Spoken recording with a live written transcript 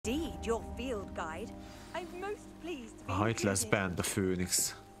Aha, itt lesz bent a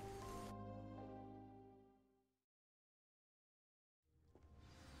Főnix.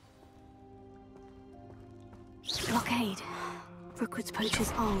 Blockade. Brookwood's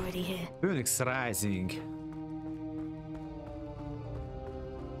poachers are already here. Phoenix Rising.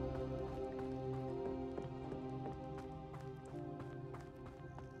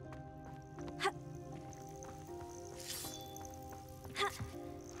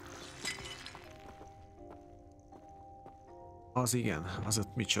 Az igen, az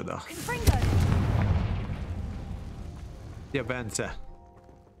ott micsoda. Ja, Bence.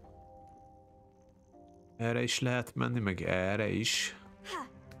 Erre is lehet menni, meg erre is.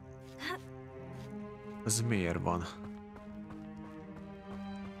 Ez miért van?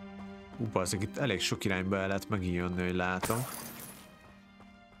 Bazzeg, itt elég sok irányba el lehet megint jönni, hogy látom.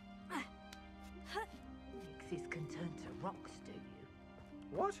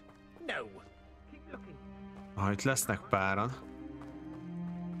 Ha itt lesznek páran.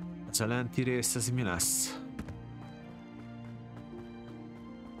 Ez a lenti rész, ez mi lesz?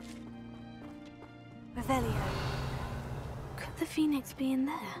 Could the Phoenix be in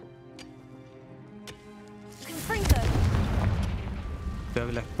there?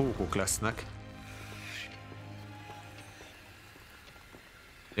 Elvileg pókok lesznek.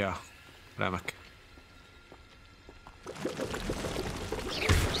 Ja, remek.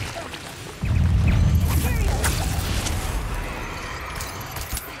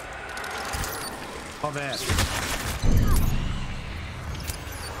 Haver!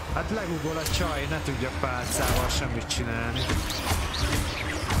 Hát legugol a csaj, ne tudja pálcával semmit csinálni.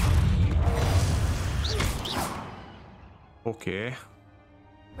 Oké.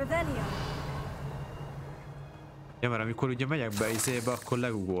 Ja, mert amikor ugye megyek be izébe, akkor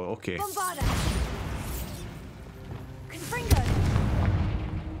legugol, oké.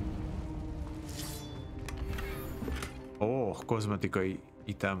 Ó, kozmetikai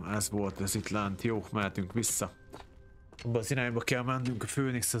item, ez volt, ez itt lent. Jó, mehetünk vissza. Abba az irányba kell mennünk a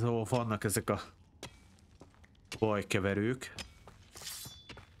Főnixhez, ahol vannak ezek a bajkeverők.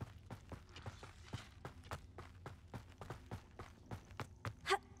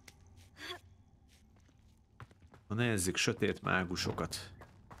 Na nézzük, sötét mágusokat.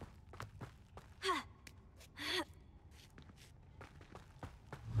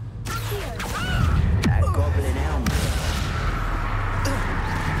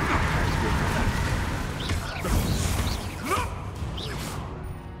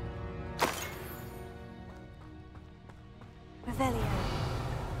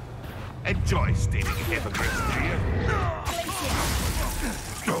 Enjoy stealing hypocrites, do you?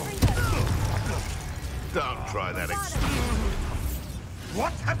 Don't try that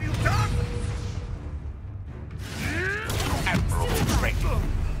What have you done? Admiral trick.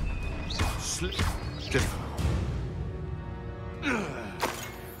 Just...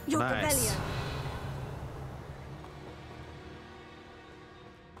 Nice.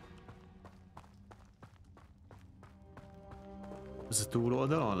 Ez a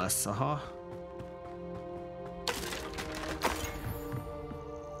túloldalon lesz, aha.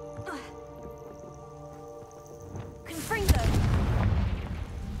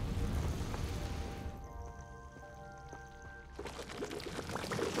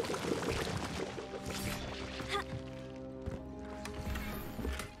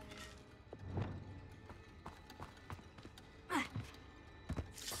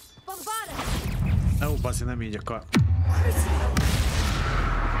 Ó, bazzi, nem így akar.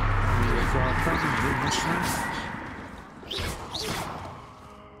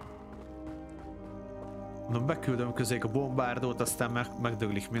 Mondom, beküldöm közéjük a bombárdót, aztán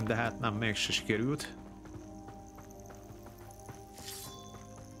megdöglik mind, de hát nem, mégse sikerült.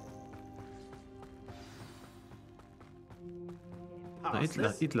 Na,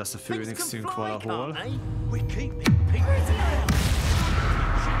 itt lesz a Főnixünk valahol.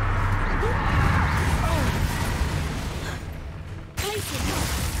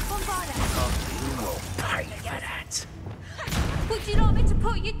 Would you like me to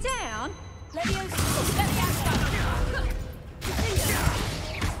put you down? Let me out.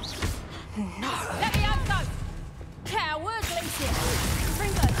 No. Let me out. Coward, Lacey.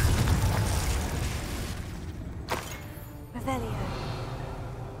 Ringo. Revelio.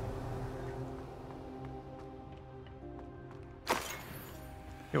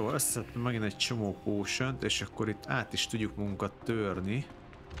 Jó, összeszedtem megint egy csomó potion-t, és akkor itt át is tudjuk munkat törni.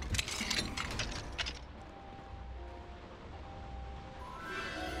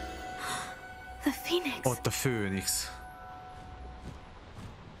 Ott a Főnix.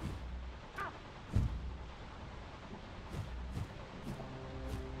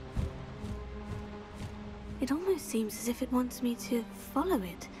 It almost seems as if it wants me to follow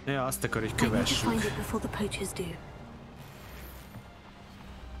it. Ja, azt akar, hogy I need to kövessük. find it before the poachers do.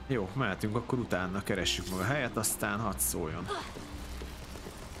 Jó, mehetünk, akkor utána keressük meg a helyet, aztán hadd szóljon.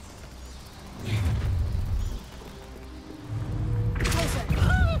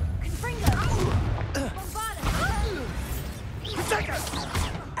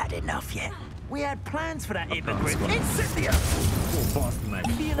 Had enough yet? We had plans for that immigrant. Incendio! Ó, baszd meg!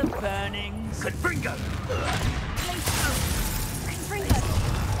 Feel the burnings. Confringo! Confringo!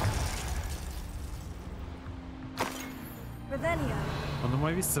 Revelio! Mondom,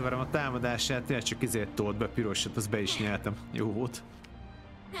 majd visszaverem a támadását, én csak izért tolt be pirosat, azt be is nyeltem. Jó volt.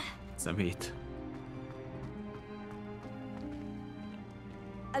 Szemét.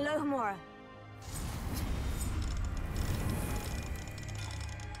 Alohomora!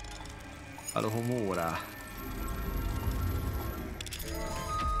 Alohomora.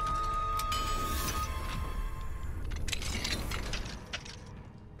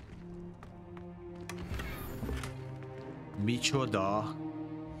 Micsoda?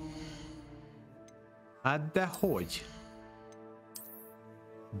 Hát de hogy?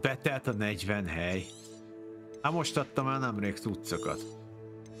 Betelt a 40 hely. Hát most adtam el nemrég cuccokat.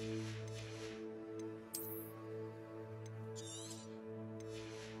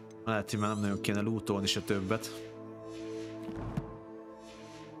 Lehet, hogy már nem nagyon kéne lootolni se többet.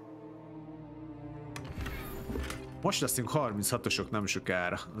 Most leszünk 36-osok nem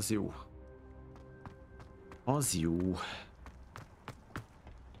sokára, az jó. Az jó.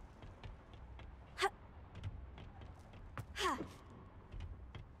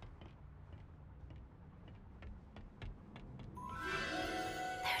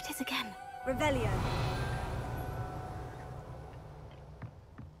 There it is again. Revelio.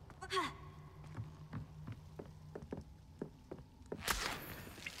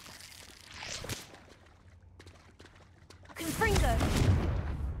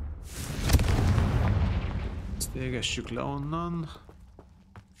 Ezt égessük le onnan.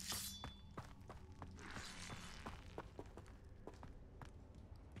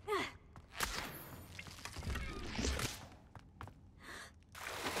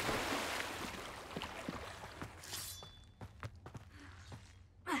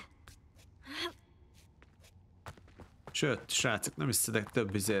 Sőt, srácok, nem is szedek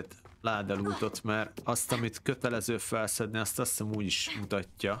több izét ládelútot, mert azt, amit kötelező felszedni, azt hiszem úgy is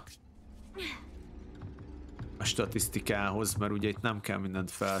mutatja a statisztikához, mert ugye itt nem kell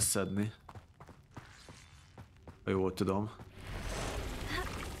mindent felszedni. Ha jól tudom.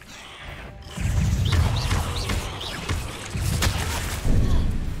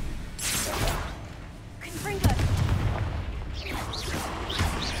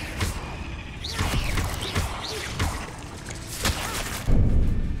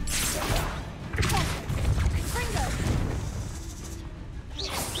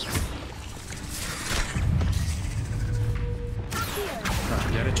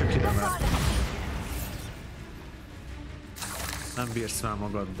 Nem bírsz már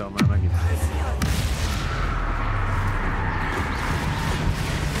magaddal, már megint.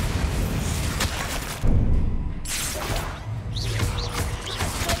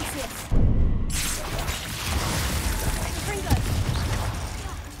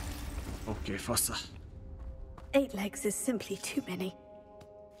 Oké, fasza. 8 legs is simply too many.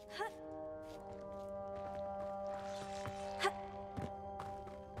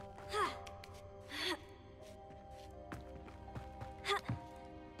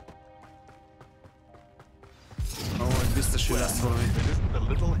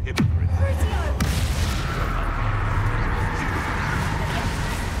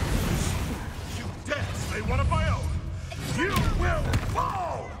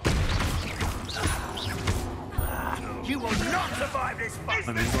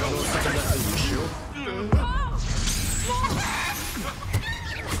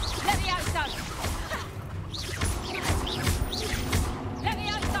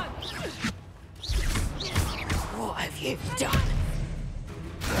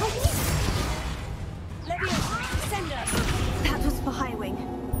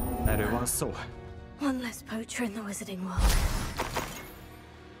 One less poacher in the wizarding world.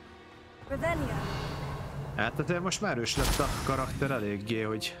 Revelio. Hát tehát most már erős lett a karakter eléggé,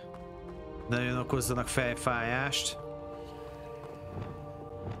 hogy ne nagyon okozzanak fejfájást.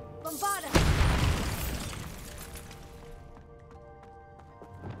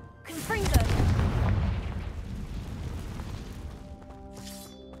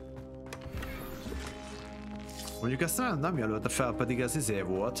 Mondjuk ezt nem jelölte fel, pedig ez izé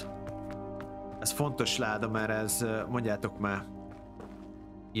volt. Ez fontos láda, mert ez, mondjátok már.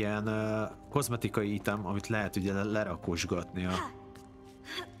 ilyen kozmetikai item, amit lehet ugye lerakosgatni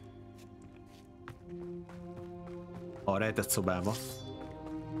a rejtett szobába.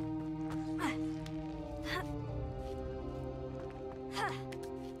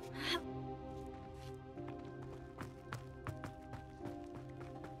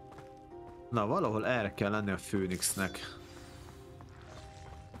 Na, valahol erre kell lenni a Főnixnek.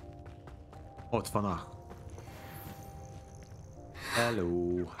 Ott van a...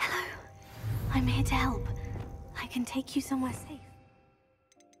 Hello. Hello. I'm here to help. I can take you somewhere safe.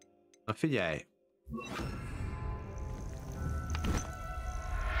 Na figyelj.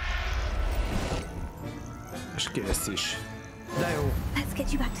 És kész is. De jó. Let's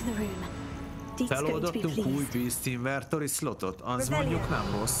get you back to the room. Deek's going to be Feloldottunk új pleased. Beast Inventory slotot. Az mondjuk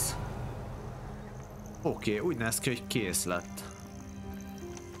nem rossz. Oké, úgy néz ki, hogy kész lett.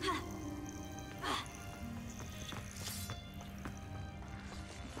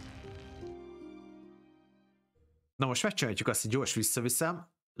 Na most megcsináljuk azt, hogy gyors visszaviszem,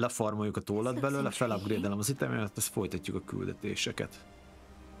 lefarmoljuk a tollat belőle, felupgrade-elem az itememet, azt folytatjuk a küldetéseket.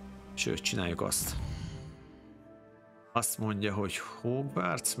 Sőt, csináljuk azt. Azt mondja, hogy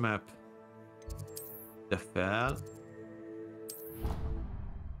Hogwarts map. De fel.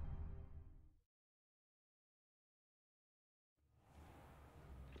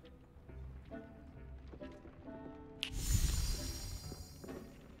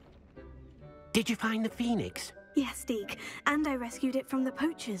 Did you find the Phoenix? Yes, Deek. And I rescued it from the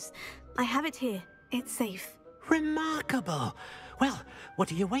poachers. I have it here. It's safe. Remarkable! Well,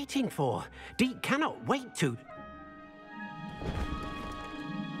 what are you waiting for? Deke cannot wait to...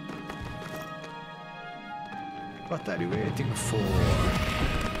 What are you waiting for?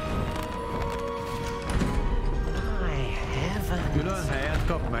 My heavens! Külön helyet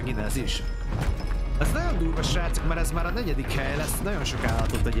kap megint ez is. Ez nagyon durva, srácok, mert ez már a 4. hely lesz. Nagyon sok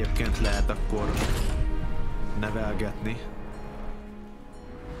állatot egyébként lehet akkor nevelgetni.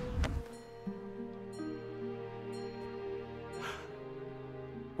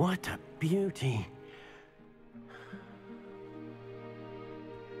 What a beauty!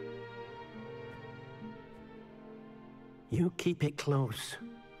 You keep it close.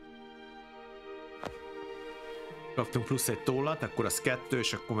 Kaptunk plusz egy tollat, akkor az 2,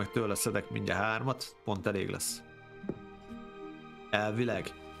 és akkor meg tőle szedek mindjárt 3-at, pont elég lesz.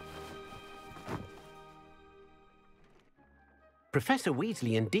 Elvileg. Professor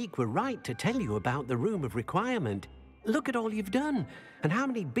Weasley and Deke were right to tell you about the Room of Requirement. Look at all you've done, and how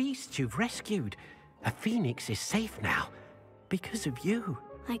many beasts you've rescued. A phoenix is safe now, because of you.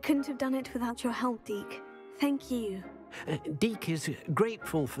 I couldn't have done it without your help, Deek. Thank you. Deke is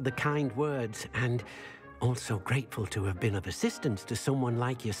grateful for the kind words, and also grateful to have been of assistance to someone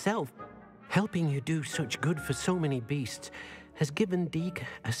like yourself. Helping you do such good for so many beasts has given Deke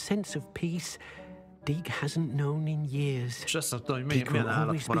a sense of peace Deke hasn't known in years. És azt mondtam, hogy Deke milyen will állat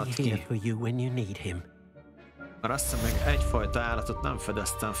always be maradt here ki. for you when you need him. Mert azt hiszem meg egyfajta állatot nem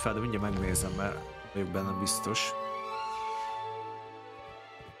fedeztem fel, de mindjárt megnézem, mert vagyok benne biztos.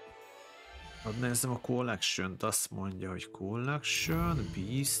 Hadd nézzem a collection-t, azt mondja, hogy collection,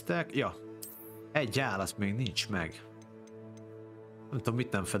 beastek, ja. Egy állat még nincs meg. Nem tudom,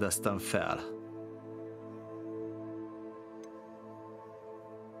 mit nem fedeztem fel.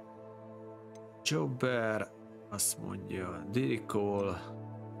 Jobber, azt mondja, Diricol,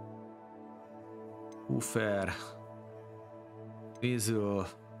 Hoofer, Weasel,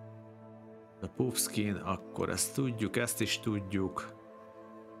 a Puffskin, akkor ezt tudjuk, ezt is tudjuk.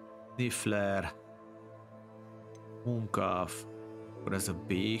 Niffler, Munkaf, akkor ez a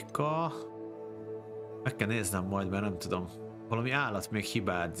béka. Meg kell néznem majd, mert nem tudom. Valami állat még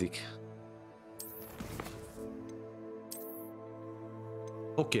hibázik.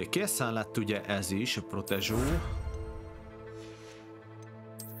 Oké, készen lett ugye ez is, a Protezsó.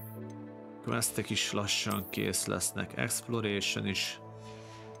 Questek is lassan kész lesznek. Exploration is.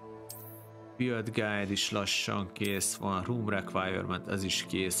 Build Guide is lassan kész van. Room Requirement, ez is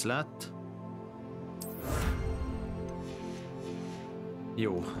kész lett.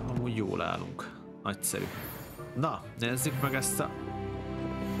 Jó, amúgy jól állunk. Nagyszerű. Na, nézzük meg ezt a...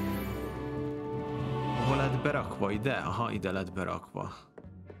 Hol lett berakva? Ide? Aha, ide lett berakva.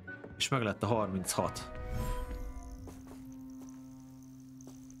 És meg lett a 36.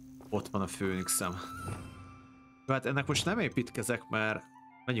 Ott van a Főnixem. Hát ennek most nem építkezek, mert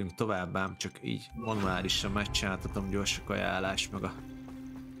megyünk tovább, ám csak így manuálisan megcsináltatom gyors a kajálást, meg a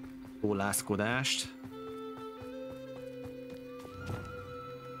tólászkodást.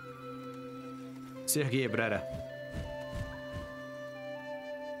 Szia Gébrere!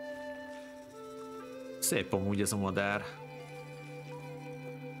 Szép amúgy ez a madár.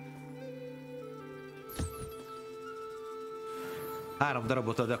 3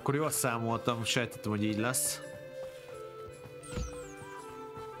 darabot ad, akkor jól számoltam, sejtettem, hogy így lesz.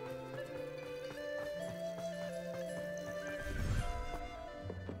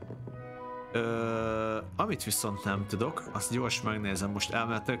 Amit viszont nem tudok, azt gyors megnézem, most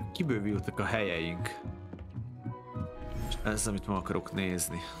elméletileg kibővültek a helyeink. És ez, amit ma akarok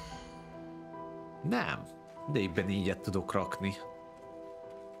nézni. Nem, de éppen ígyet tudok rakni.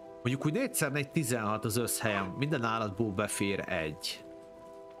 Mondjuk úgy 4x4 16 az összhelyem, minden állatból befér egy.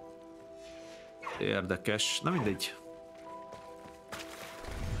 Érdekes, na mindegy.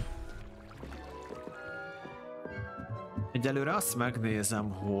 Egyelőre azt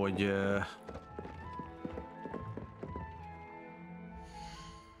megnézem, hogy...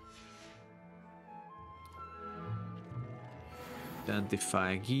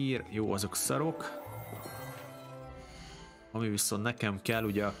 Identify Gear, jó, azok szarok. Ami viszont nekem kell,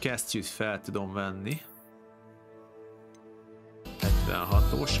 ugye a kesztyűt fel tudom venni.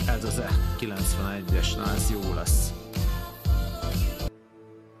 76-os, ez az E91-es, na ez jó lesz.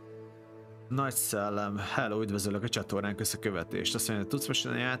 Nagy szellem, hello, üdvözöllek a csatornán, összekövetést. Azt mondja, tudsz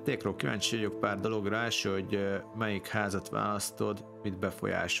mesélni a játékról? Kíváncsi vagyok pár dologra, első, hogy melyik házat választod, mit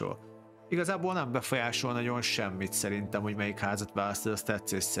befolyásol. Igazából nem befolyásol nagyon semmit szerintem, hogy melyik házat választod, az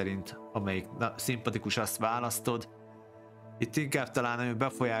tetszés szerint. Amelyik szimpatikus, azt választod. Itt inkább talán ami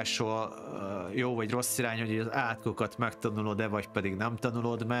befolyásol jó vagy rossz irány, hogy az átkokat megtanulod-e, vagy pedig nem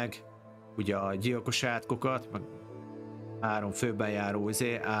tanulod meg. Ugye a gyilkos átkokat, meg 3 főben járó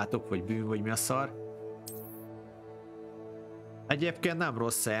átok, vagy bűn, vagy mi a szar. Egyébként nem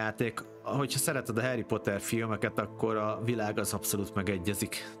rossz a játék. Hogyha szereted a Harry Potter filmeket, akkor a világ az abszolút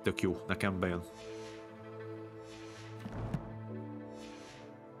megegyezik. Tök jó, nekem bejön.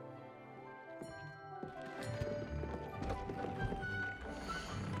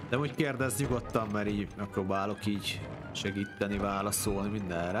 De úgy kérdezz nyugodtan, mert így megpróbálok így segíteni, válaszolni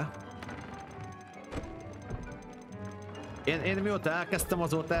mindenre. Én mióta elkezdtem,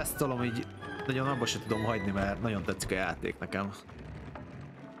 azóta ezt tolom, így nagyon abba se tudom hagyni, mert nagyon tetszik a játék nekem.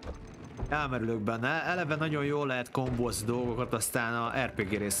 Elmerülök benne, eleve nagyon jól lehet kombozni dolgokat, aztán a RPG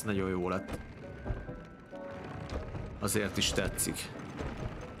rész nagyon jó lett. Azért is tetszik.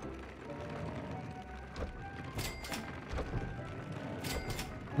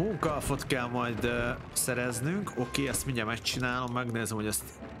 Munkaalfot kell majd szereznünk. Oké, ezt mindjárt megcsinálom, megnézem, hogy ezt...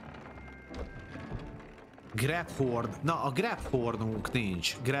 Graphorn. Na, a Graphornunk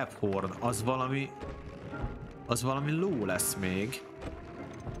nincs. Graphorn, az valami... Az valami ló lesz még.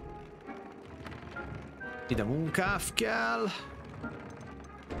 Ide munkáv kell.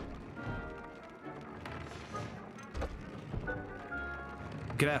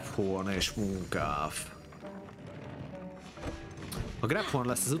 Graphorn és munkáv. A Graphorn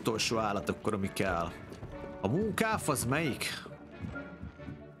lesz az utolsó állat akkor, ami kell. A munkáv az melyik?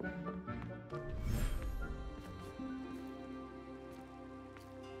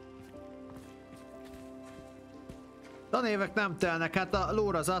 Tanévek nem telnek, hát a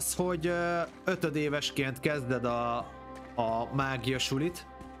lór az az, hogy 5 évesként kezded a mágia sulit,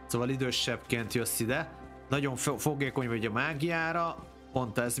 szóval idősebbként jössz ide. Nagyon fogékony vagy a mágiára,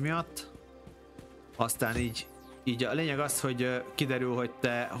 pont ez miatt. Aztán így a lényeg az, hogy kiderül, hogy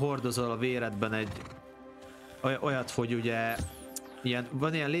te hordozol a véredben egy olyat, hogy ugye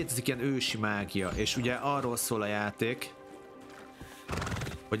létezik ilyen ősi mágia, és ugye arról szól a játék,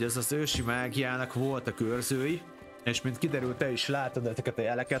 hogy ez az ősi mágiának voltak őrzői, és mint kiderül, te is látod ezeket a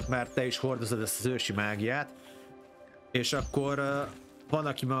jeleket, mert te is hordozod ezt az ősi mágiát, és akkor van,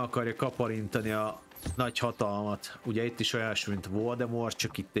 aki meg akarja kaparintani a nagy hatalmat. Ugye itt is olyan, mint Voldemort,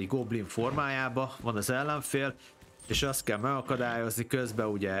 csak itt egy goblin formájában van az ellenfél, és azt kell megakadályozni, közben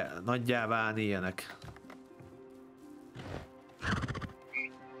ugye nagyjá válni, ilyenek.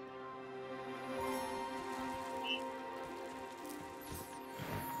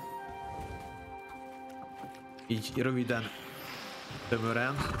 Így röviden,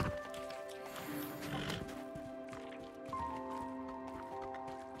 tömören.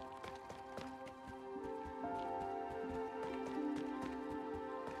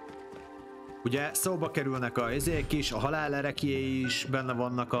 Ugye szóba kerülnek a izék is, a halálerekjéi is benne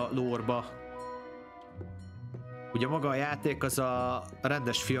vannak a lore-ba. Ugye maga a játék az a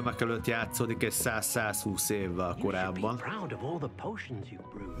rendes filmek előtt játszódik egy 100-120 évvel korábban.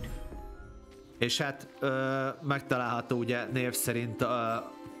 És hát megtalálható ugye név szerint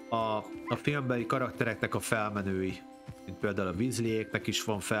a filmbeli karaktereknek a felmenői. Mint például a Weasleyéknek is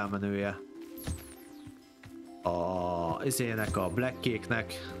van felmenője. A izének, a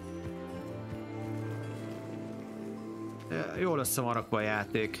Blackéknek. Jól össze van rakva a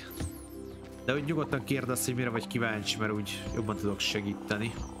játék. De úgy nyugodtan kérdezz, hogy mire vagy kíváncsi, mert úgy jobban tudok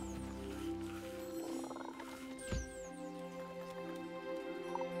segíteni.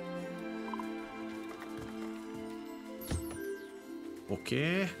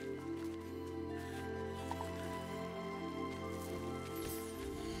 Oké.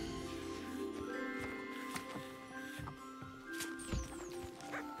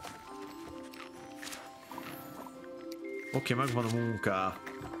 Oké, megvan a munka.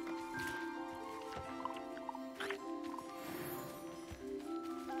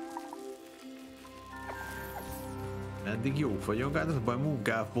 Eddig jók vagyunk, hát az a baj,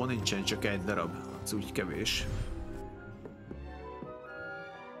 munkából nincsen csak egy darab. Ez úgy kevés.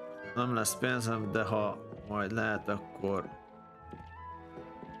 Nem lesz pénzem, de ha majd lehet, akkor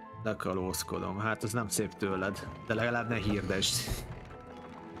lekalózkodom. Hát az nem szép tőled, de legalább ne hirdesd.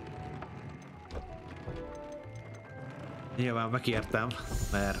 Nyilván megértem,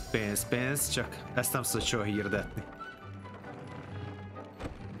 mert pénz, csak ezt nem szabad soha hirdetni.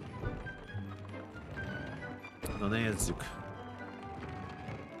 Na nézzük.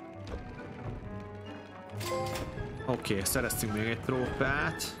 Oké, szereztünk még egy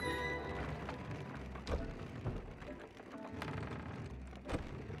trófeát.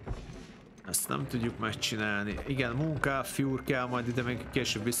 Ezt nem tudjuk megcsinálni. Igen, munka, fuel kell, majd ide még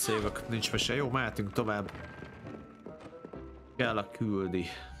később visszajövök, nincs mese. Jó, mehetünk tovább. Kell a küldi.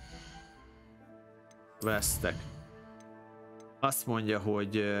 Vesztek. Azt mondja,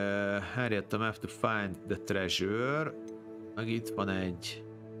 hogy hurry up the map to find the treasure. Meg itt van egy...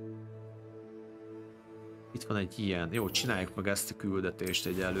 Itt van egy ilyen. Jó, csináljuk meg ezt a küldetést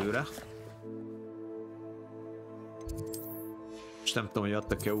egyelőre. És nem tudom, hogy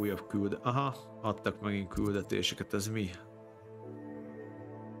adtak-e újabb Aha, adtak megint küldetéseket, ez mi?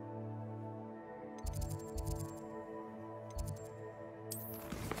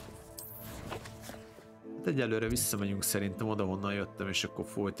 Hát egyelőre visszamegyünk szerintem oda, honnan jöttem, és akkor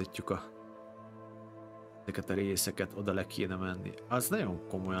folytatjuk ezeket a részeket, oda le kéne menni. Az nagyon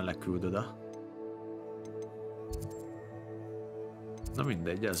komolyan leküld oda. Na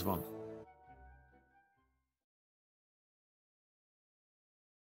mindegy, ez van.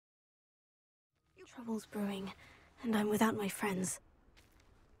 Trouble's brewing, and I'm without my friends.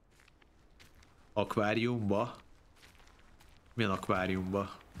 Akváriumba? Milyen akváriumba?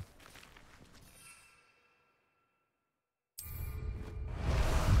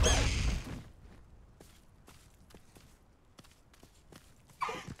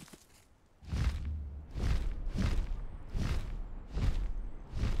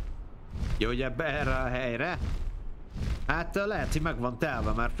 Jó, hogy ebbe erre a helyre? Hát lehet, hogy meg van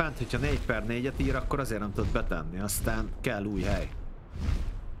telve, mert fent, hogyha 4x4-et ír, akkor azért nem tudod betenni, aztán kell új hely.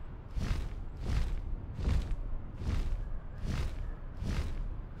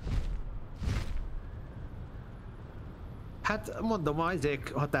 Hát mondom,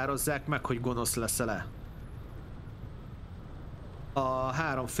 azék határozzák meg, hogy gonosz leszel-e. A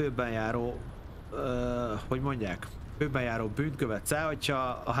 3 főben járó, hogy mondják, főben járó bűnt követsz el,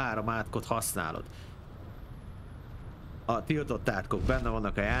 hogyha a 3 átkot használod. A tiltott átkok benne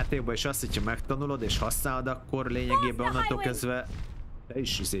vannak a játékban, és azt, hogyha megtanulod és használod, akkor lényegében onnantól kezdve te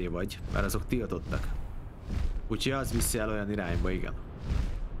is izé vagy, mert azok tiltottak. Úgyhogy az viszi el olyan irányba, igen.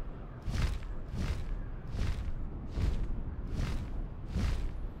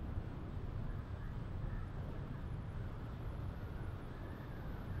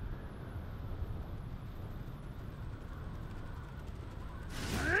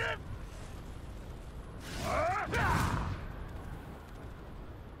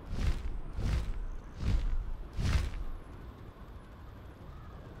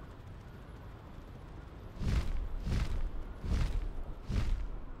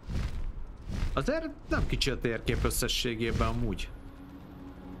 Azért nem kicsi a térkép összességében amúgy.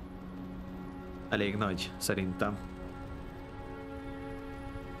 Elég nagy, szerintem.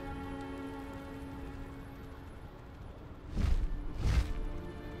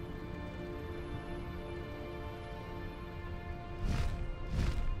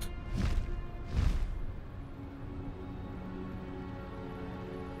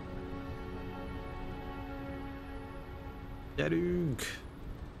 Gyerünk!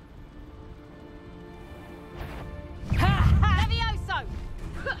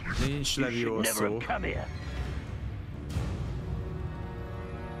 Nincs Levioso.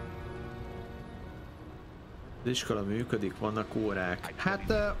 Az iskola működik, vannak órák.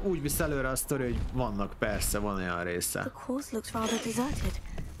 Hát úgy visz előre a sztori, hogy vannak, persze, van olyan része.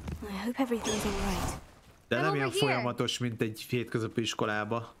 De nem ilyen folyamatos, mint egy hétköznapi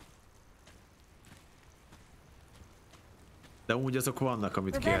iskolába. De úgy azok vannak,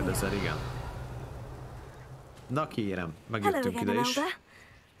 amit kérdezel, igen. Na kérem, Hello megjöttünk again, ide is. Elder.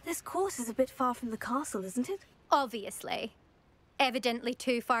 This course is a bit far from the castle, isn't it? Obviously. Evidently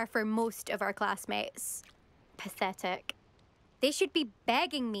too far for most of our classmates. Pathetic. They should be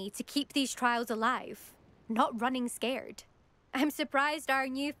begging me to keep these trials alive, not running scared. I'm surprised our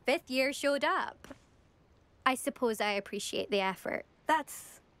new 5th year showed up. I suppose I appreciate the effort.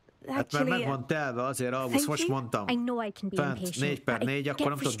 That's Hát már meg van telve, azért Albus, most mondtam. I know I can be Fent impatient, 4x4, but I akkor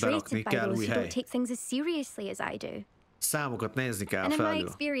nem get tudod berakni, frustrated by kell those új who hely. don't take things as seriously as I do. Számokat nézni kell And in my felül.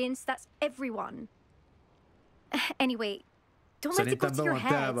 experience, that's everyone. Anyway, don't let it go Szerintem to be your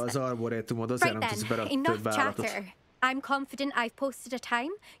van telve head. az arborétumod, azért Right nem tudsz then, berakni enough több állatot. chatter. I'm confident I've posted a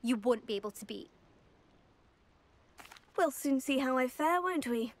time you won't be able to beat. We'll soon see how I fare, won't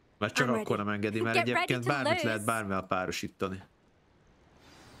we? Mert csak I'm akkor nem engedi, mert Get ready egyébként to bármit lose. lehet bármivel párosítani.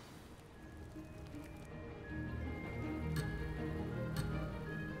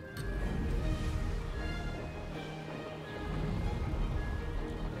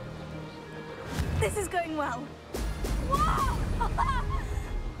 This is going well.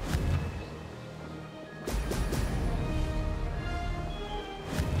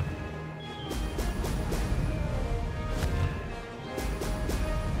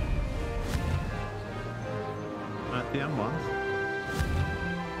 Hát ilyen van.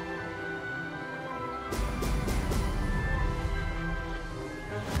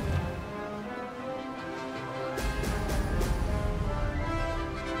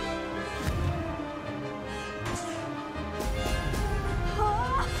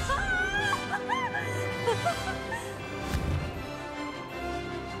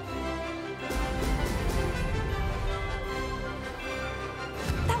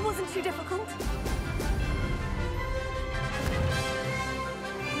 That wasn't too difficult.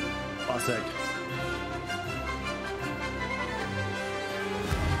 Faszeg.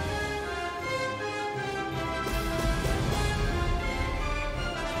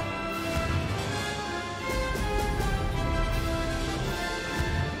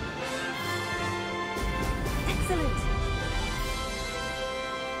 Excellent.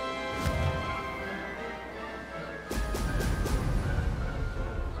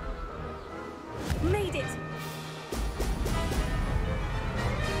 Made it.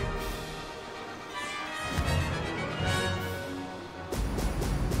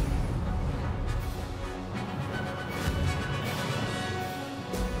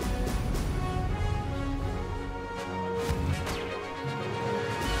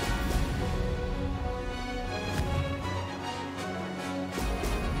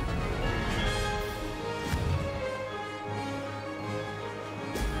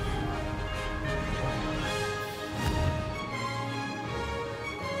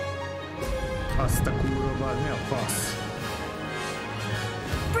 Azt a kurva, mi a fasz?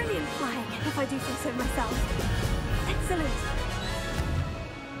 Brilliant flying, if I do say so myself. Excellent.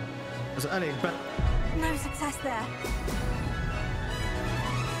 Az elég be... No success there.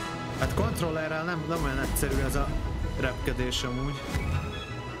 Hát kontrollerrel nem olyan egyszerű ez a repkedés amúgy.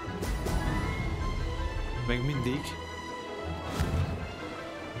 Még mindig.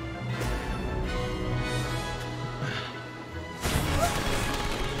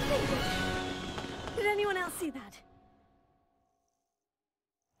 Did anyone else see that?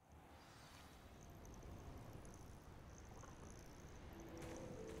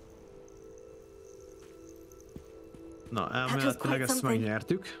 Na, elméletileg ezt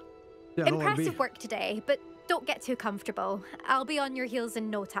megnyertük. Ja, Impressive work today, but don't get too comfortable. I'll be on your heels in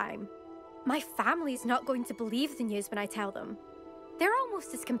no time. My family's not going to believe the news when I tell them. They're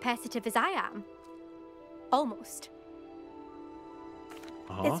almost as competitive as I am. Almost.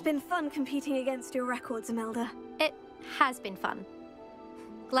 Aha. It's been fun competing against your records, Imelda. It has been fun.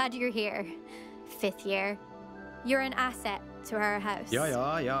 Glad you're here. 5th year. You're an asset to our house.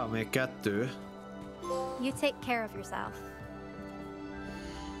 Ja, még 2. You take care of yourself.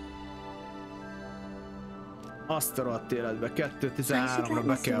 Azt a rohadt életbe, 2.13-ra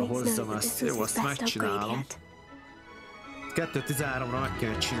be kell hozzam ezt. Jó, azt megcsinálom. 2.13-ra meg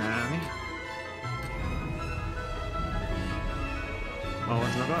kell csinálni.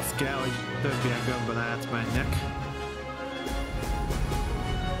 Ahhoz meg az kell, hogy több ilyen gömbön átmenjek.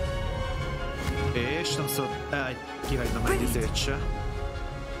 És nem szabad kihagynom egy izét se.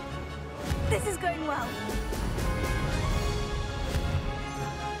 This is going well.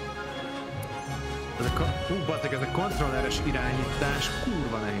 Ez a kontrolleres irányítás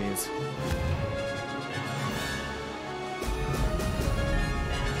kurva nehéz.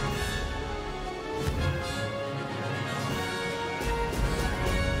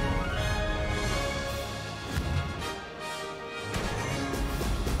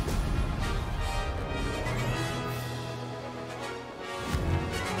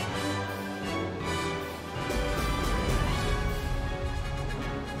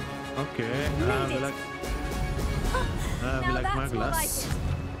 Oké, elvileg meg lesz.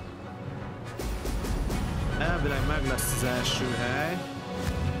 Elvileg meg lesz az első hely.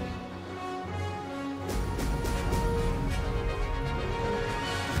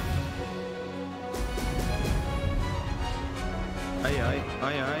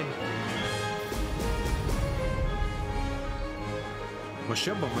 Ajaj. Most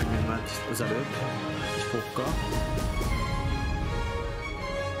jobban megy, mint ment az előbb. Egy fokkal.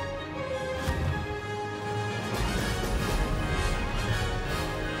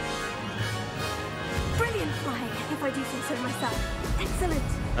 Brilliant flying, if I do say so myself.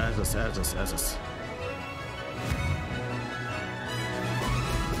 Excellent. Ez az.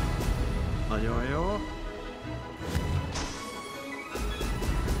 Nagyon jó.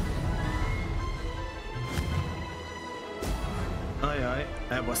 Ajaj,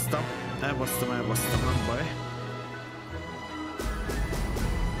 elbasztam, nem baj.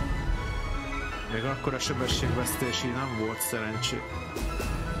 Még akkor a sebességvesztési nem volt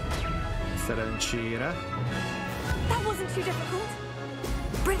szerencsére. That wasn't too difficult.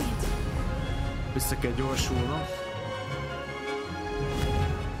 Brilliant. Vissza kell gyorsulnom.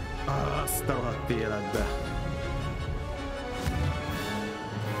 Azt a rohadt életbe.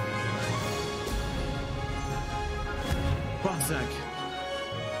 Bazzeg!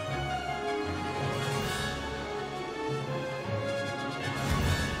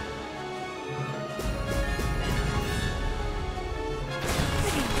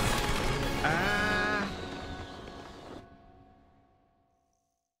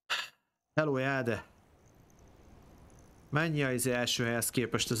 Hello, Jáde! Mennyi az első helyhez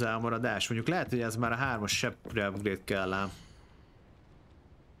képest az elmaradás? Mondjuk lehet, hogy ez már a 3-as sebre upgrade kell ám.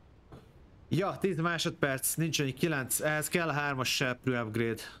 Ja, 10 másodperc, nincs annyi 9, ehhez kell a 3-as sebre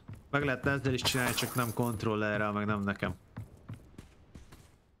upgrade. Meg lehetne ezzel is csinálni, csak nem kontrollerrel, meg nem nekem.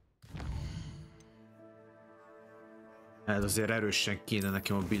 Ez azért erősen kéne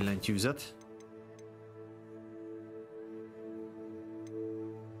nekem a billentyűzet.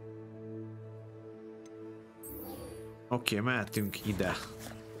 Oké, mehetünk ide.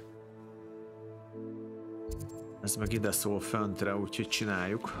 Ez meg ide szól föntre, úgyhogy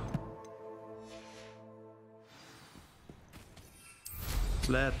csináljuk.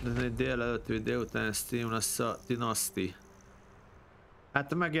 Lehetne egy délelőtt vagy délután stream lesz a Dynasty.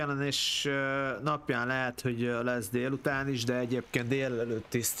 Hát a megjelenés napján lehet, hogy lesz délután is, de egyébként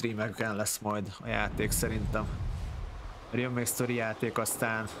délelőtti streameken lesz majd a játék szerintem. Jön még sztori játék,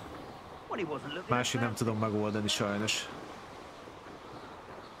 aztán máshogy nem tudom megoldani sajnos.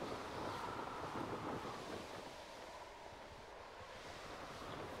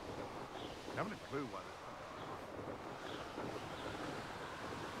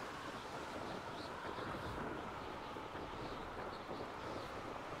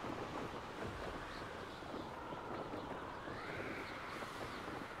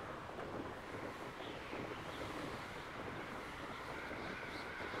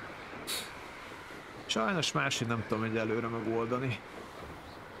 Sajnos máshogy nem tudom egyelőre megoldani.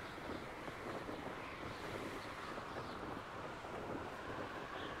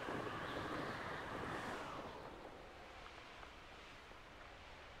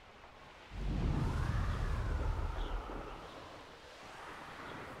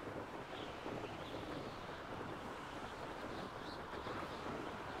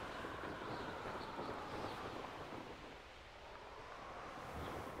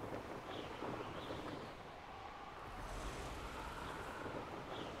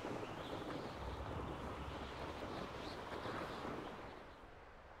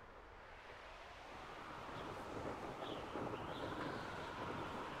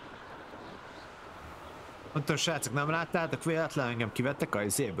 Mondtam, srácok, nem láttátok véletlenül, engem kivettek a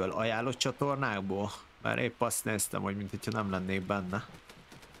izéből, ajánlott csatornákból? Mert épp azt néztem, hogy mintha nem lennék benne.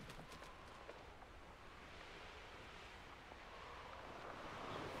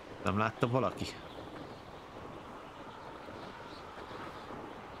 Nem látta valaki?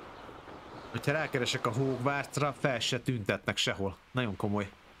 Hogyha rákeresek a Hogwartsra, fel se tüntetnek sehol. Nagyon komoly.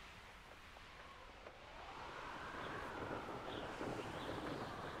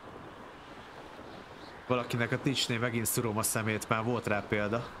 Valakinek a Twitchnél megint szurom a szemét, már volt rá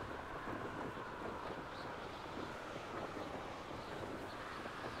példa.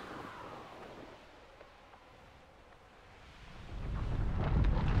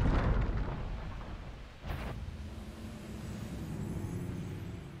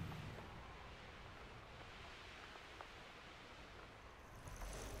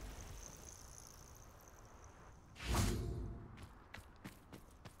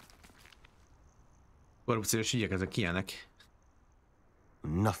 Korrupciós ügyek ezek ilyenek.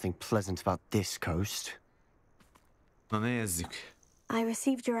 Nothing pleasant about this coast. Na nézzük. I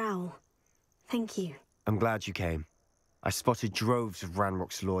received your owl. Thank you. I'm glad you came. I spotted droves of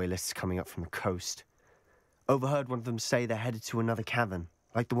Ranrock's loyalists coming up from the coast. Overheard one of them say they're headed to another cavern,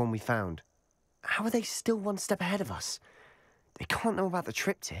 like the one we found. How are they still one step ahead of us? They can't know about the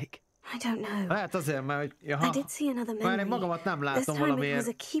triptych. I don't know. Hát azért, mert I did see another már én memory. magamat nem This látom time it was valamiért.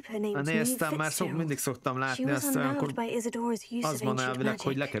 a keeper named Néztem, már Fitzgerald. mindig szoktam She látni was ezt, olyankor unnerved by Isidora's use az of van ancient elvileg, hogy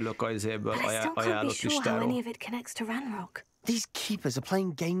magic. lekerülök az izéből, But I still can't be ajánlott sure how listáról. any of it connects to Ranrock. These keepers are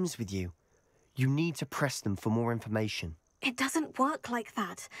playing games with you. You need to press them for more information. It doesn't work like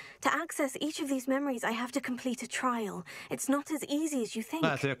that. To access each of these memories, I have to complete a trial. It's not as easy as you think.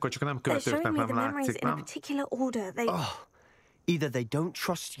 Lehet, hogy akkor csak nem They're követőknek showing me nem the memories látszik, in a nem? particular order. They... Either they don't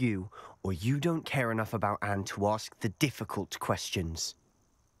trust you, or you don't care enough about Anne to ask the difficult questions.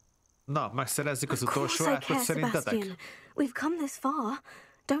 Na, megszerezzük az Of utolsó course I átkot care, szerintetek? Sebastian. We've come this far.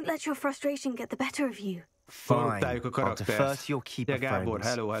 Don't let your frustration get the better of you. Fine, Korruptáljuk a I'll karaktert. defer to your keeper Ja, Gábor, friends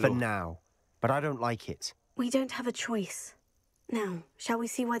hello, for hello. now, but I don't like it. We don't have a choice. Now, shall we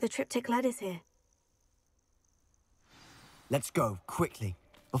see why the triptych led us here? Let's go, quickly,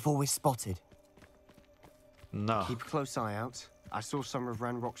 before we're spotted. Na, Keep a close eye out. I saw some of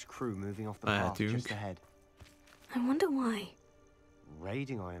Ranrock's crew moving off the path Mehetünk. just ahead. I wonder why.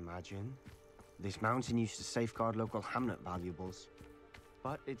 Raiding, I imagine. This mountain used to safeguard local hamlet valuables.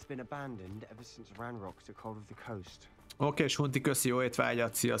 But it's been abandoned ever since Ranrock took hold of the coast. Oké, Sunti, köszi, jó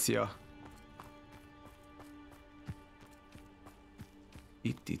étvágyat, szia.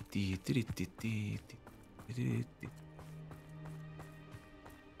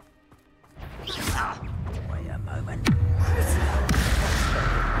 Wait a moment.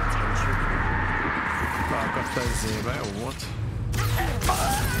 Beakadt a izébe, jó volt.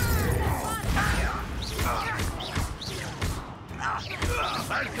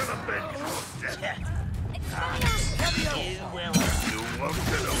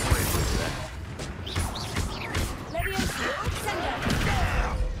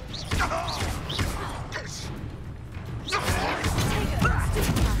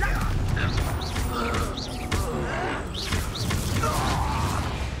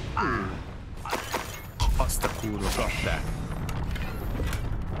 Azt a kurva kapták.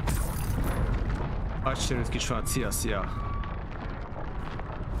 Agysérült kis van, szia.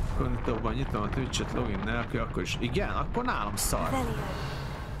 Kontóban nyitom a Twitch-et login nélkül, akkor is. Igen, akkor nálam szar.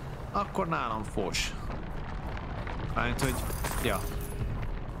 Akkor nálam fos. Mármint, hogy... Ja.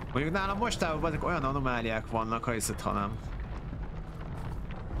 Mondjuk nálam mostában ezek olyan anomáliák vannak, ha hiszed, ha nem.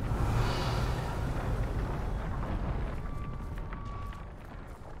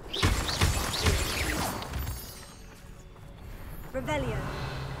 Rebellion.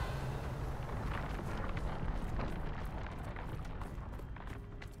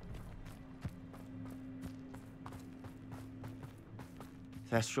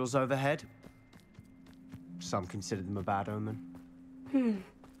 Thestrals overhead. Some consider them a bad omen.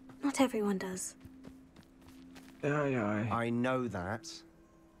 Not everyone does. I know that.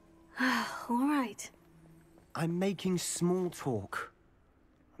 All right. I'm making small talk.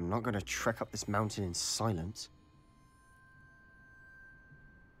 I'm not going to trek up this mountain in silence.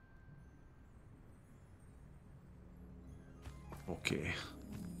 Oké.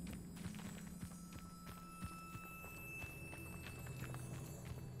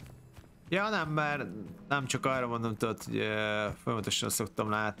 Ja nem, mert nem csak arra mondom, tudod, hogy folyamatosan szoktam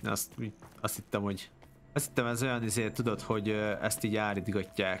látni, azt hittem ez olyan izé, tudod, hogy ezt így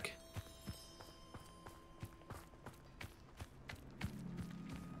állítgatják.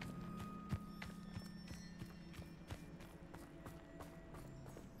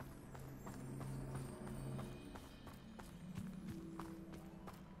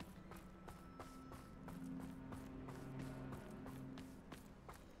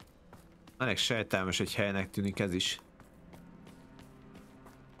 Elég sejtelmes egy helynek tűnik ez is.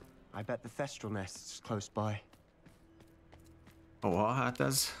 I bet the Thestral nest's close by. Oha, hát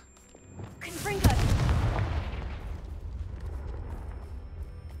ez...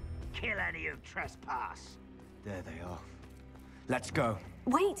 Kill any who trespass. There they are. Let's go.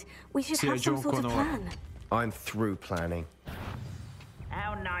 Wait, we should See you, have some John sort of Connor. plan. I'm through planning.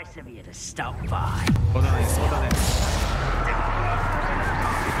 How nice of you to stop by. Oda néz.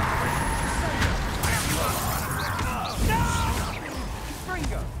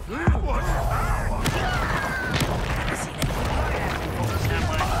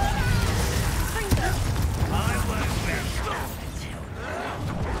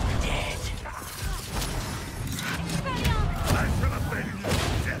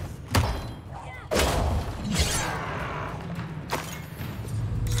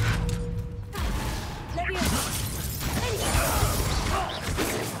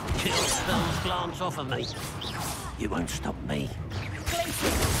 stone's glance off of me. You won't stop me.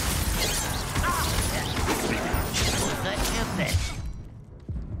 Was that your best?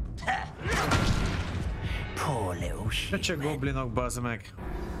 Poor little shit. Ne csak goblinok, bazd meg.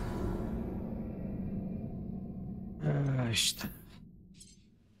 Isten.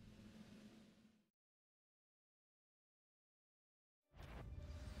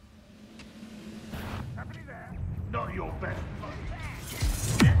 Not your best.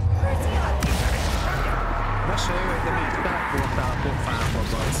 Ne se jöjj, de még teleportál a pofámba,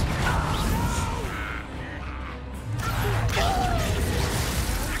 bazd.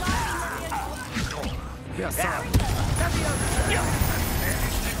 Mi a szar?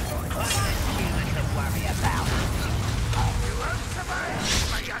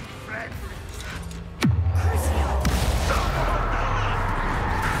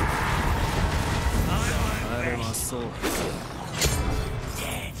 Erről van szó.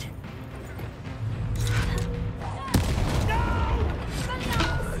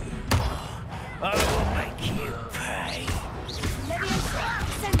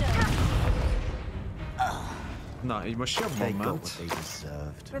 Na, így most jobban ment.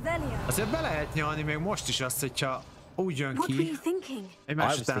 Azért be lehet nyalni még most is azt, hogyha úgy jön ki,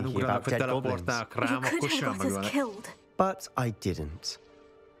 egymás után ugranak, vagy teleportálnak rám, akkor sem megölnek. But I didn't.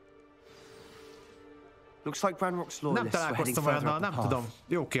 Looks like Ranrock's Nem loyalists were heading találkoztam further olyannal, up the nem path. tudom.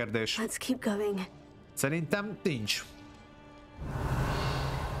 Jó kérdés. Let's keep going. Szerintem nincs.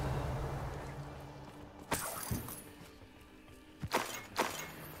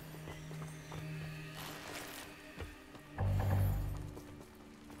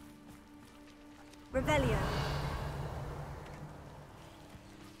 Revelio.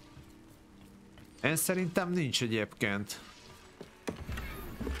 Én szerintem nincs egyébként.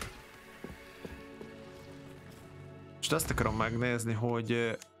 Most azt akarom megnézni,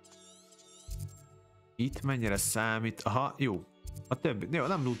 hogy itt mennyire számít. Aha, jó. A többi. Jó,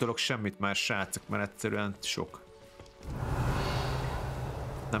 nem lootolok semmit már, srácok, mert egyszerűen sok.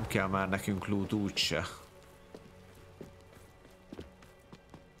 Nem kell már nekünk loot úgyse.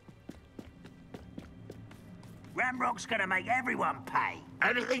 Ranrock's gonna make everyone pay.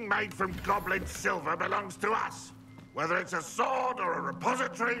 Anything made from goblin silver belongs to us. Whether it's a sword or a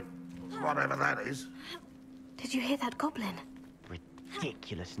repository, whatever that is. Did you hear that goblin?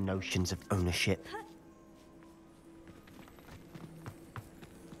 Ridiculous notions of ownership.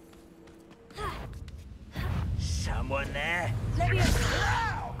 Someone there? Let me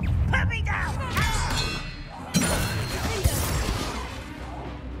put me down!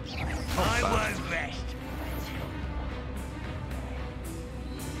 I won't rest.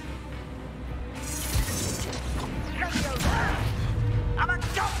 I'm a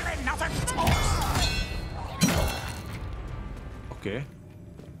goblin, not a toy! Oké.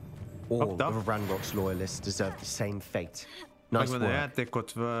 All Kapta. of Ranrock's loyalists deserve the same fate. Nice Megvan a work.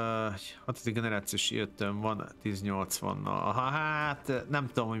 játékot, 6. generációs jöttem, van 1080-nal. Aha, hát nem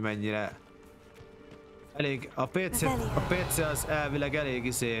tudom, hogy mennyire. Elég, a PC az elvileg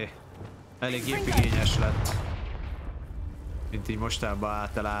elég elég gépigényes lett. Mint így mostában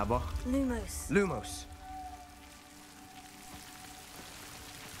általában. Lumos.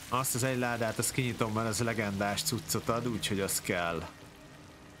 Azt az egy ládát, azt kinyitom, mert az legendás cuccot ad, úgyhogy az kell.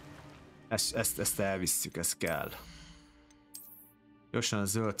 Ezt elvisszük, ez kell. Gyorsan a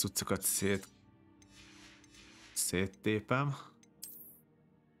zöld cuccokat széttépem.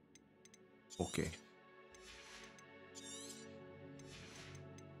 Oké.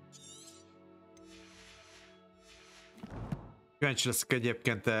 Kíváncsi leszek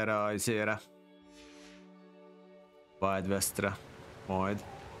egyébként erre a izére. Wild Westre. Majd.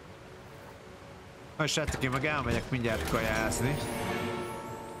 Most srácok, én meg elmegyek mindjárt kajázni.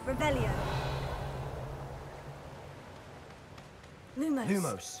 Revelio.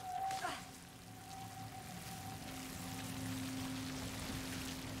 Lumos.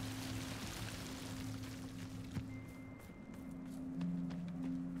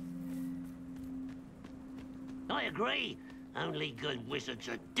 I agree. Only good wizard's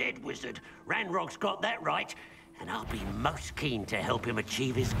a dead wizard. Ranrock's got that right, and I'll be most keen to help him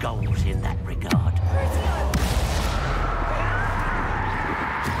achieve his goals in that regard.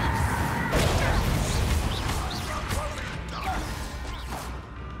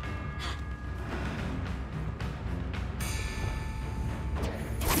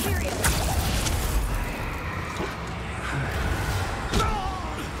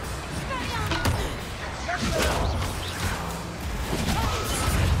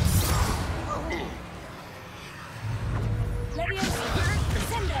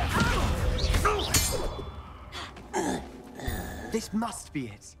 This must be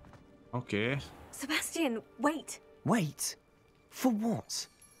it. Oké. Sebastian, wait. Wait? For what?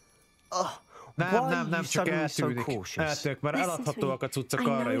 Nem, csak eltűnik. Eltűnik, mert eladhatóak a cuccok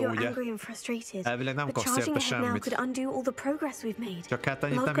arra jó, ugye? Elvileg nem kapsz érte semmit. Csak hát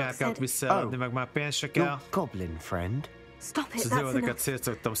annyit nem jár kell visszaadni, meg már pénz se kell. Goblin friend. Stop it, az that's zöldeket enough. szét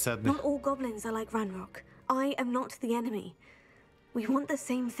szoktam szedni. Not all goblins are like Ranrock. I am not the enemy. We want the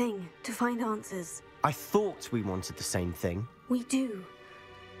same thing, to find answers. I thought we wanted the same thing. We do.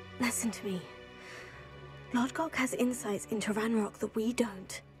 Listen to me. Lodgok has insights into Ranrock that we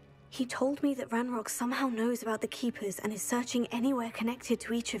don't. He told me that Ranrock somehow knows about the Keepers and is searching anywhere connected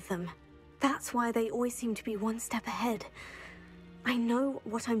to each of them. That's why they always seem to be one step ahead. I know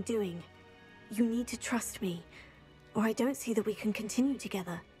what I'm doing. You need to trust me, or I don't see that we can continue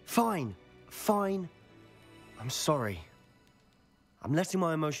together. Fine. I'm sorry. I'm letting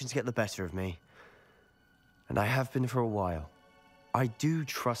my emotions get the better of me. And I have been for a while. I do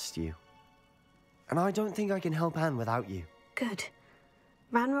trust you. And I don't think I can help Anne without you. Good.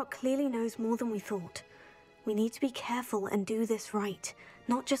 Ranrock clearly knows more than we thought. We need to be careful and do this right,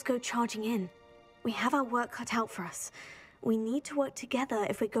 not just go charging in. We have our work cut out for us. We need to work together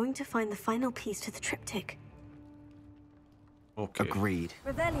if we're going to find the final piece to the triptych. Okay. Agreed.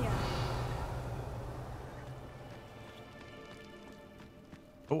 Revelio.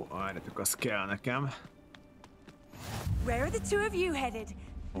 Várjatok, az kell nekem. Where are the two of you headed?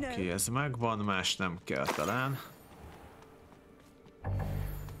 Oké, ez megvan, más nem kell talán.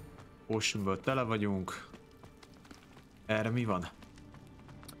 Potionből tele vagyunk. Erre mi van?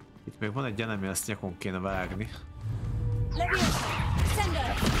 Itt még van egy enemy, ezt nyakon kéne vágni.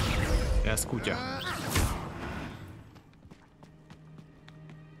 Ez kutya.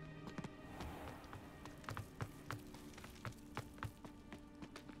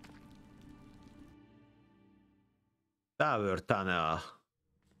 Tower Tunnel.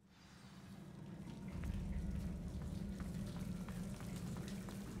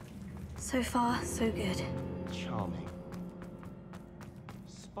 So far, so good. Charming.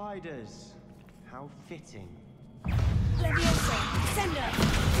 Spiders. How fitting. Leviosa, Sender,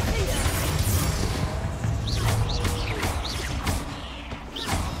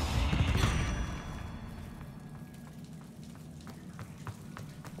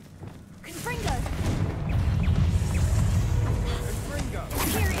 Confringo.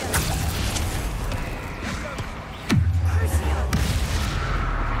 Imperio. Crucio.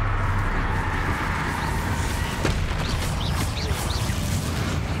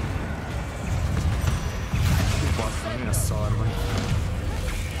 Milyen szar van.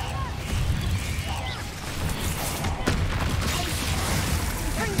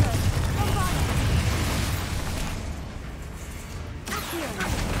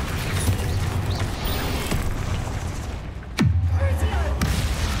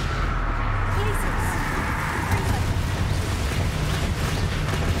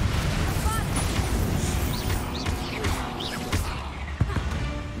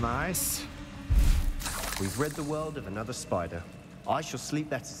 Nice. We've rid the world of another spider. I shall sleep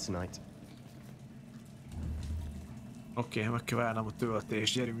better tonight. Oké, meg kell várnom a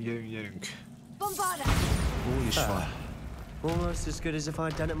töltést. Gyerünk. Bombarda. Hol is van? Almost as good as if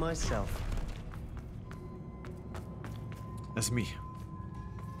I'd done it myself. Ez mi?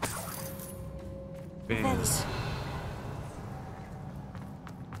 Pénz.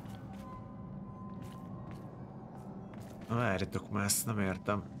 Várjatok már, ezt nem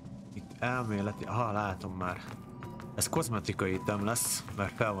értem. Itt elméleti... Aha, látom már. Ez kozmetikai item lesz,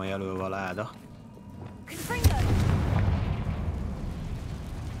 mert fel van jelölve a láda.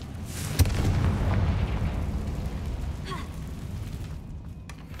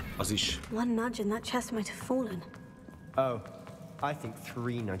 Az is. One nudge and that chest might have fallen. Oh, I think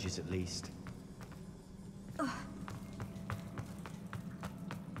 3 nudges at least.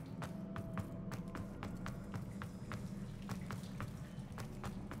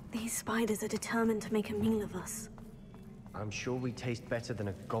 These spiders are determined to make a meal of us. I'm sure we taste better than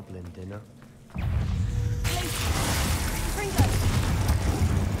a goblin dinner.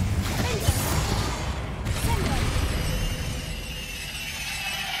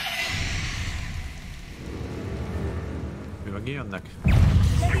 Mi meg jönnek?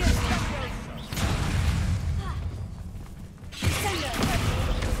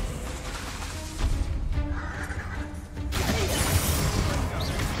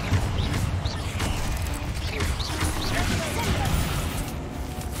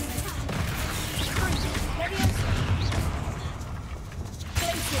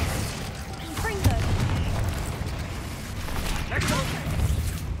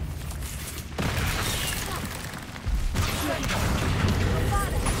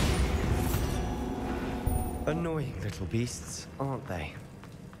 Annoying little beasts, aren't they?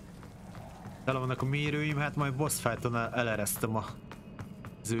 Tele vannak a mérőim, hát majd boss fighton eleresztem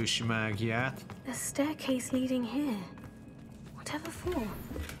az ősi mágiát. A staircase leading here. Whatever for?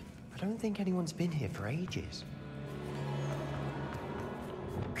 I don't think anyone's been here for ages.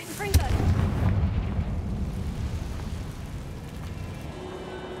 Confringo!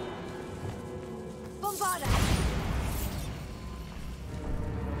 Bombarda!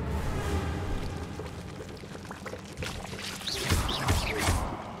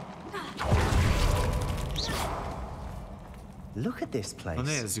 Look at this place. Na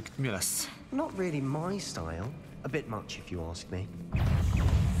nézzük, mi lesz. Not really my style. A bit much if you ask me.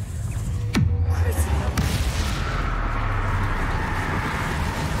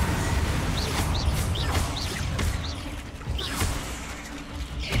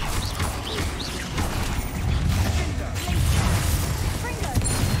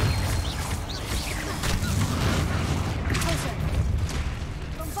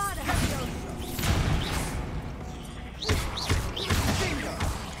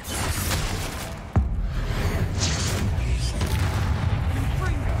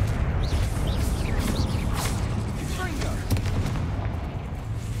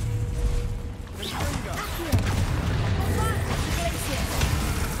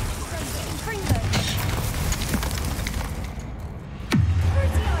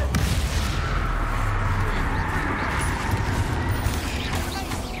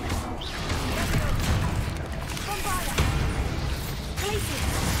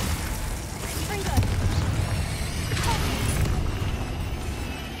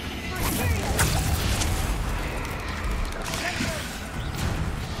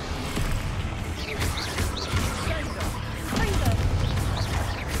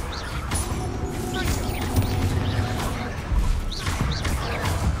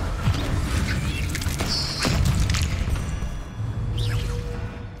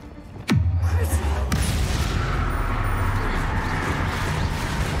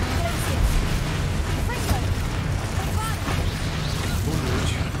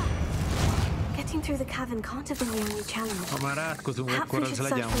 Can't have been the only challenge. Ha már átkozunk, akkor az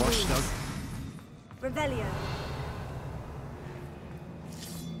legyen vastag. Revelio.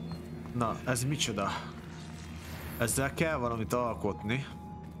 Na, ez micsoda? Ezzel kell valamit alkotni.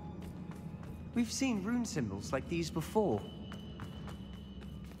 We've seen rune symbols like these before.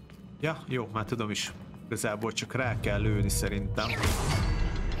 Ja, jó, már tudom is. Igazából csak rá kell lőni szerintem.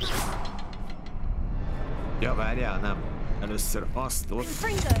 Ja, várjál, nem. Először azt ott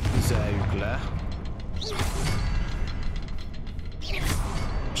tüzeljük le.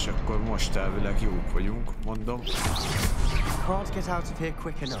 És akkor most elvileg jók vagyunk, mondom. Can't get out of here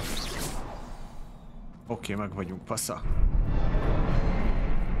quick enough. Oké, meg vagyunk, passza.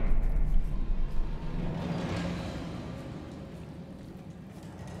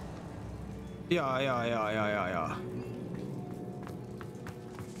 Ja.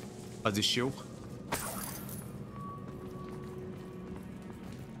 Az is jó.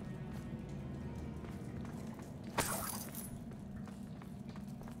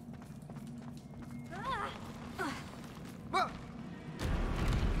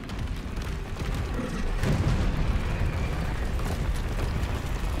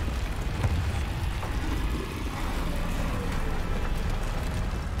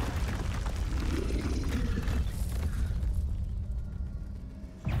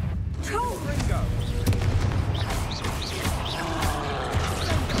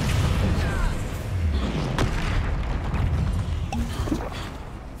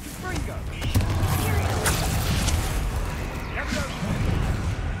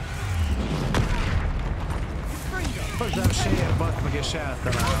 Hozzám se ér, badd meg és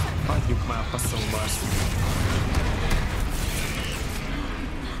eltalál. Hagyjuk már faszomba azt.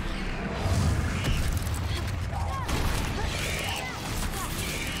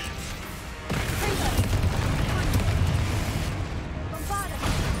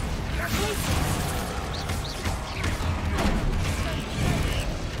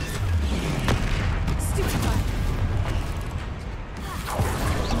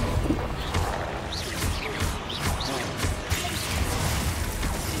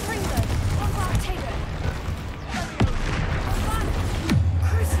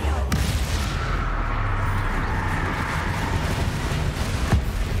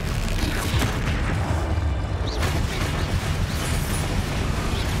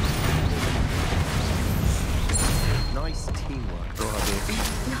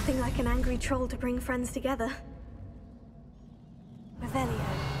 Troll to bring friends together. Revelio.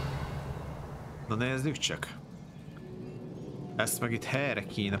 Na nézzük csak. Ezt meg itt helyre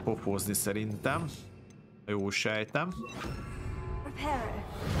kéne popózni szerintem. Jó sejtem. Repairer.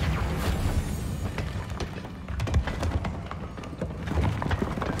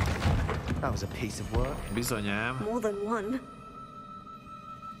 That was a piece of work. Bizonyám. More than one.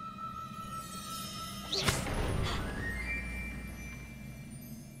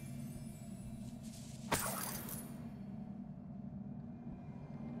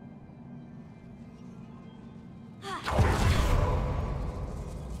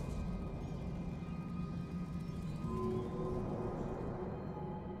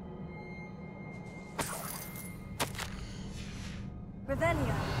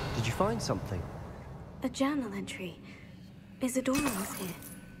 Did you find something? A journal entry. Isadora was here.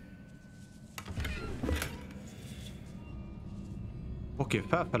 Oké,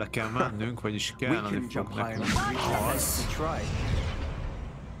 felfele kell mennünk, vagyis kelleni fog nekünk az.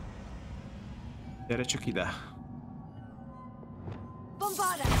 Gyere csak ide.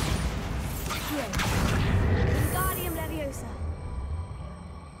 Bombarda! Wingardium Leviosa!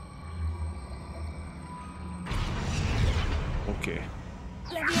 Oké.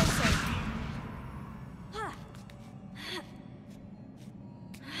 Leviosa!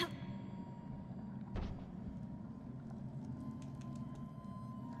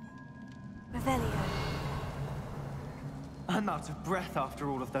 I'm out of breath after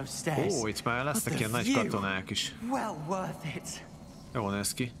all of those stairs. Ó, itt már lesznek ilyen nagy katonák is. Well worth it. Jó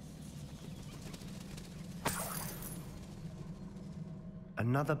néz ki.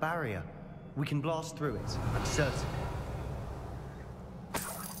 Another barrier. We can blast through it, I'm certain.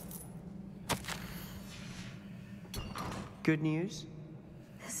 Good news?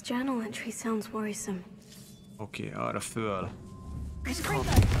 This journal entry sounds worrisome. Oké, arra föl.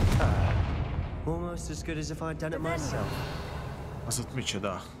 Almost as good as if I'd done it myself. Az ott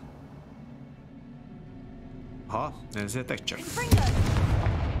micsoda? Ha, nézzétek csak.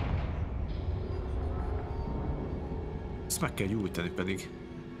 Ezt meg kell gyújtani pedig.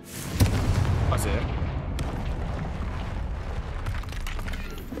 Azért.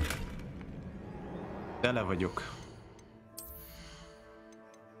 Tele vagyok.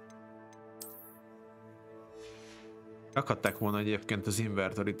 Rakhatták volna egyébként az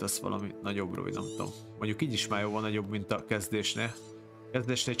invertorit, az valami nagyobbra, vagy nem tudom. Mondjuk így is már jóval nagyobb, mint a kezdésnél.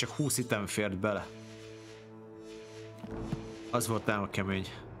 Kezdésnél csak 20 item fért bele. Az volt ám a kemény.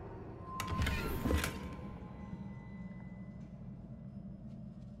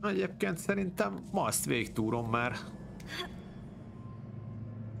 Egyébként szerintem ma azt végtúrom már.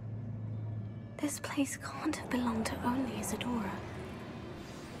 This place can't have belonged to only Isadora.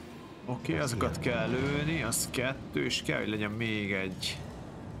 Oké, azokat kell lőni, az 2, és kell, hogy legyen még egy.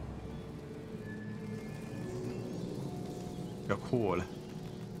 Csak hol?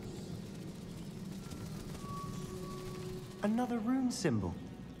 Another rune symbol.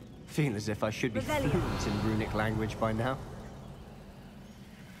 Feel as if I should be fluent in runic language by now.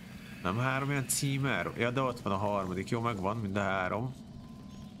 Nem 3 ilyen címer? Ja, de ott van a harmadik. Jó, megvan mind a 3.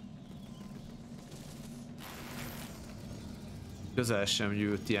 Közel sem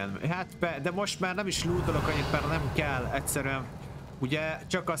gyűlt ilyen. Hát, de most már nem is lootolok annyit, mert nem kell. Egyszerűen, ugye,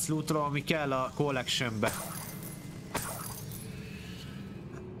 csak azt lootolom, ami kell a collectionbe.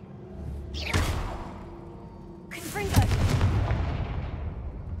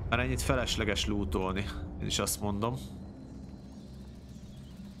 Már ennyit felesleges lootolni. Én is azt mondom.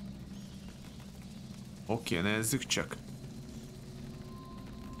 Oké, nézzük csak.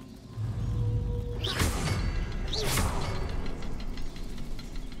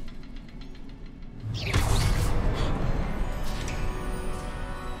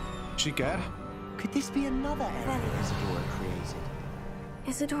 Siker. Could this be another area Isadora created?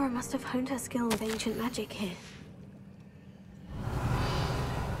 Isadora must have honed her skill with ancient magic here.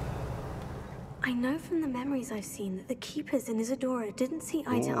 I know from the memories I've seen that the keepers in Isadora didn't see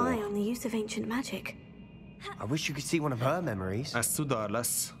eye to eye on the use of ancient magic. I wish you could see one of her memories. Ez Sudar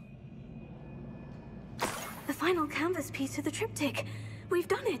lesz. The final canvas piece to the triptych. We've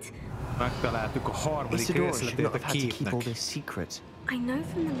done it. Megtaláltuk a harmadik Isadora should részletét not a have had to keep all képnek. this secret. I know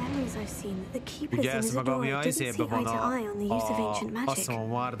from the memories I've seen that the keepers Ugye in ez maga, ami Isadora a didn't see izében eye van to eye on the use of ancient magic. azt mondom,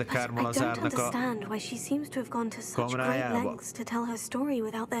 Mardekár But I don't Malazárnak a understand why she seems to have gone to such great kamerájába. lengths to tell her story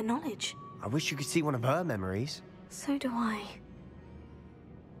without their knowledge. I wish you could see one of her memories. So do I.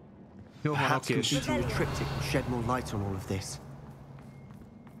 Jó van, Perhaps oké. completing the triptych will shed more light on all of this.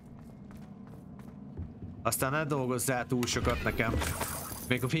 Aztán ne dolgozzál túl sokat nekem.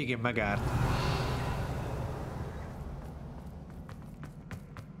 Még a végén megárt.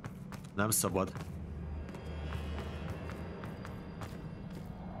 Nem szabad.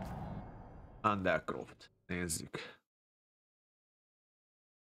 Undercroft. Nézzük.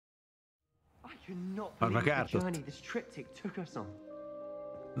 Már megártott.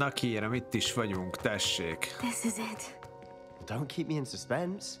 Na kérem, itt is vagyunk, tessék. This is it. Don't keep me in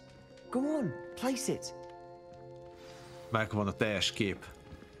suspense. Go on, place it. Megvan a teljes kép.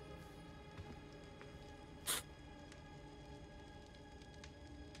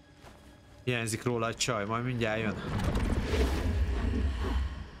 Hiányzik róla egy csaj, majd mindjárt jön.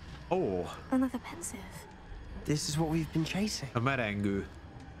 Oh. Another pensive. This is what we've been chasing. A merengő.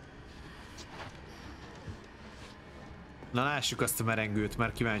 Na lássuk azt a merengőt,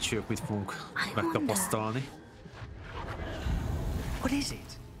 mert kíváncsi vagyok, mit fogunk megtapasztalni. What is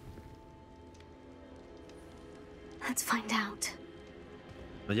it? Let's find out.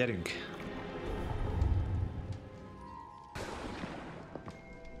 Na gyerünk.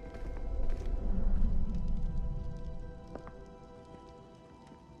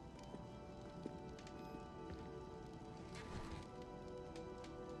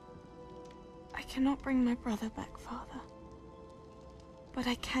 I cannot bring my brother back, Father. But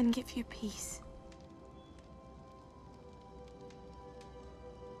I can give you peace.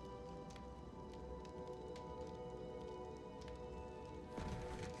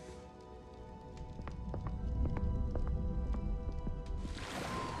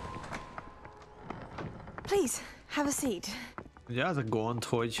 Please, have a seat. Ugye az a gond,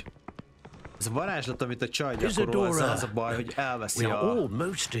 hogy ez a varázslat, amit a csaj gyakorol, az a baj, hogy elveszi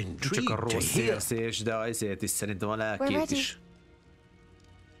csak a rossz érzés, de azért is szerintem a lelkét is.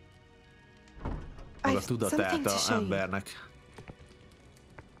 Meg a tudatát az embernek.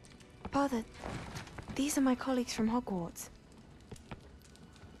 Father, these are my colleagues from Hogwarts.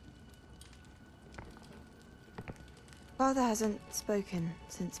 Father hasn't spoken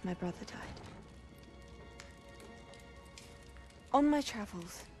since my brother died. On my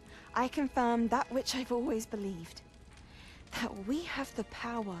travels, I confirmed that which I've always believed. That we have the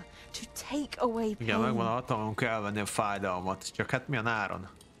power to take away pain. Igen, megvan a hatalmunk elvenni a fájdalmat, csak hát milyen áron?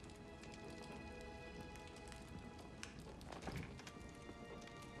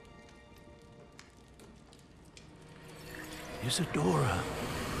 Isadora.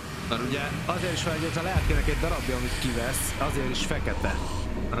 Mert ugye azért is van, hogy ez a lelkének egy darabja, amit kivesz, azért is fekete.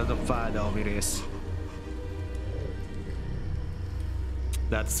 Mert az a fájdalmi rész.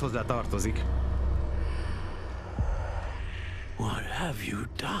 De hát ez hozzá tartozik. What have you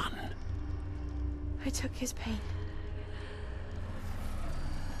done? I took his pain.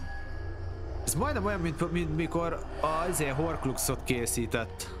 Ez majdnem olyan, mint mikor a Horcruxot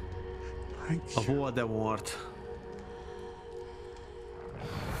készített a Voldemort.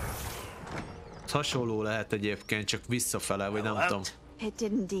 Ez hasonló lehet egyébként, csak visszafele, vagy nem tudom. It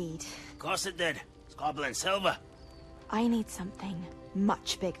did indeed. Of course it did. It's goblin silver. I need something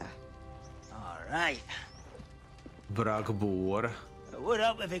much bigger. All right. Bragbor. It would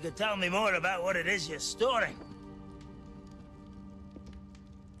help if you could tell me more about what it is you're storing.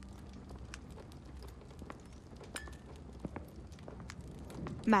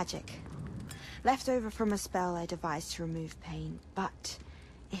 Magic. Left over from a spell I devised to remove pain, but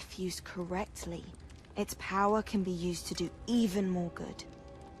if used correctly, its power can be used to do even more good.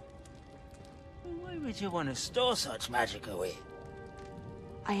 Why would you want to store such magic away?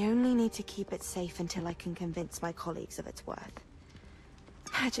 I only need to keep it safe until I can convince my colleagues of its worth.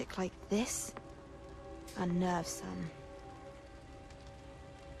 Magic like this unnerves some.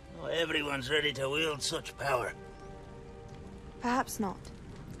 Not everyone's ready to wield such power. Perhaps not.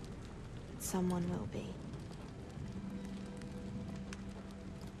 But someone will be.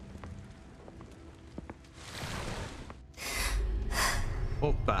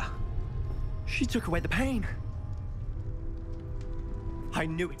 Hoppá. She took away the pain. I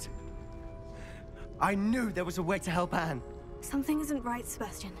knew it. I knew there was a way to help Anne. Something isn't right,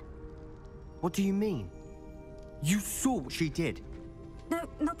 Sebastian. What do you mean? You saw what she did. No,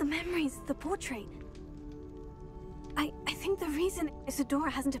 not the memories, the portrait. I think the reason Isadora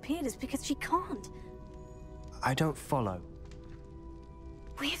hasn't appeared is because she can't. I don't follow.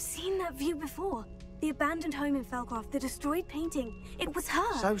 We have seen that view before. The abandoned home in Felcroft, the destroyed painting. It was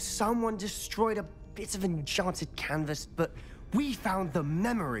her. So someone destroyed a bit of enchanted canvas, but we found the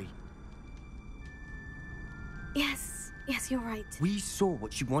memory. Yes, you're right. We saw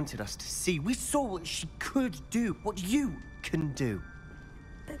what she wanted us to see. We saw what she could do, what you can do.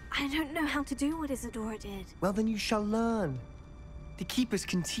 But I don't know how to do what Isadora did. Well, then you shall learn. The Keepers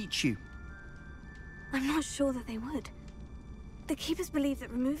can teach you. I'm not sure that they would. The Keepers believe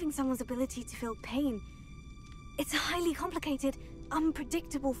that removing someone's ability to feel pain, it's a highly complicated,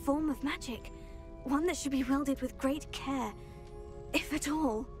 unpredictable form of magic. One that should be wielded with great care, if at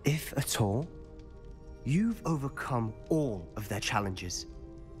all. If at all? You've overcome all of their challenges.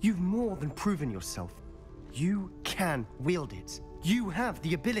 You've more than proven yourself. You can wield it. You have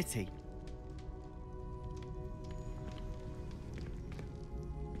the ability.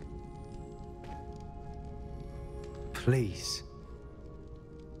 Please,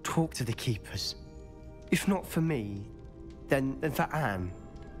 talk to the keepers. If not for me, then for Anne.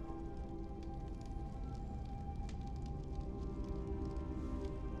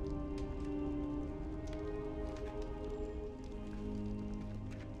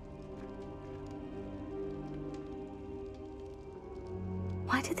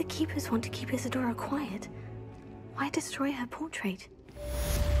 Why did the keepers want to keep Isadora quiet? Why destroy her portrait?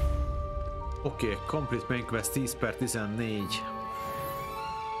 Oké, complete main quest 10/14.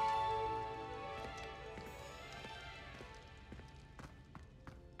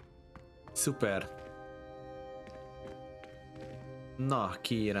 Szuper. Na,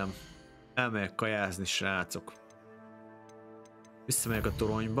 kérem. Elmegyek kajázni, srácok. Visszamegyek a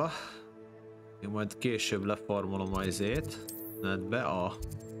toronyba. Én majd később lefarmolom a izét. Be a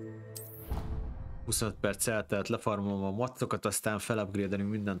 25 perc eltelt, lefarmolom a macokat, aztán felupgrade-elünk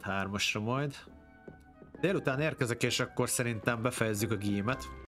mindent 3-asra majd. Délután érkezek, és akkor szerintem befejezzük a gémet.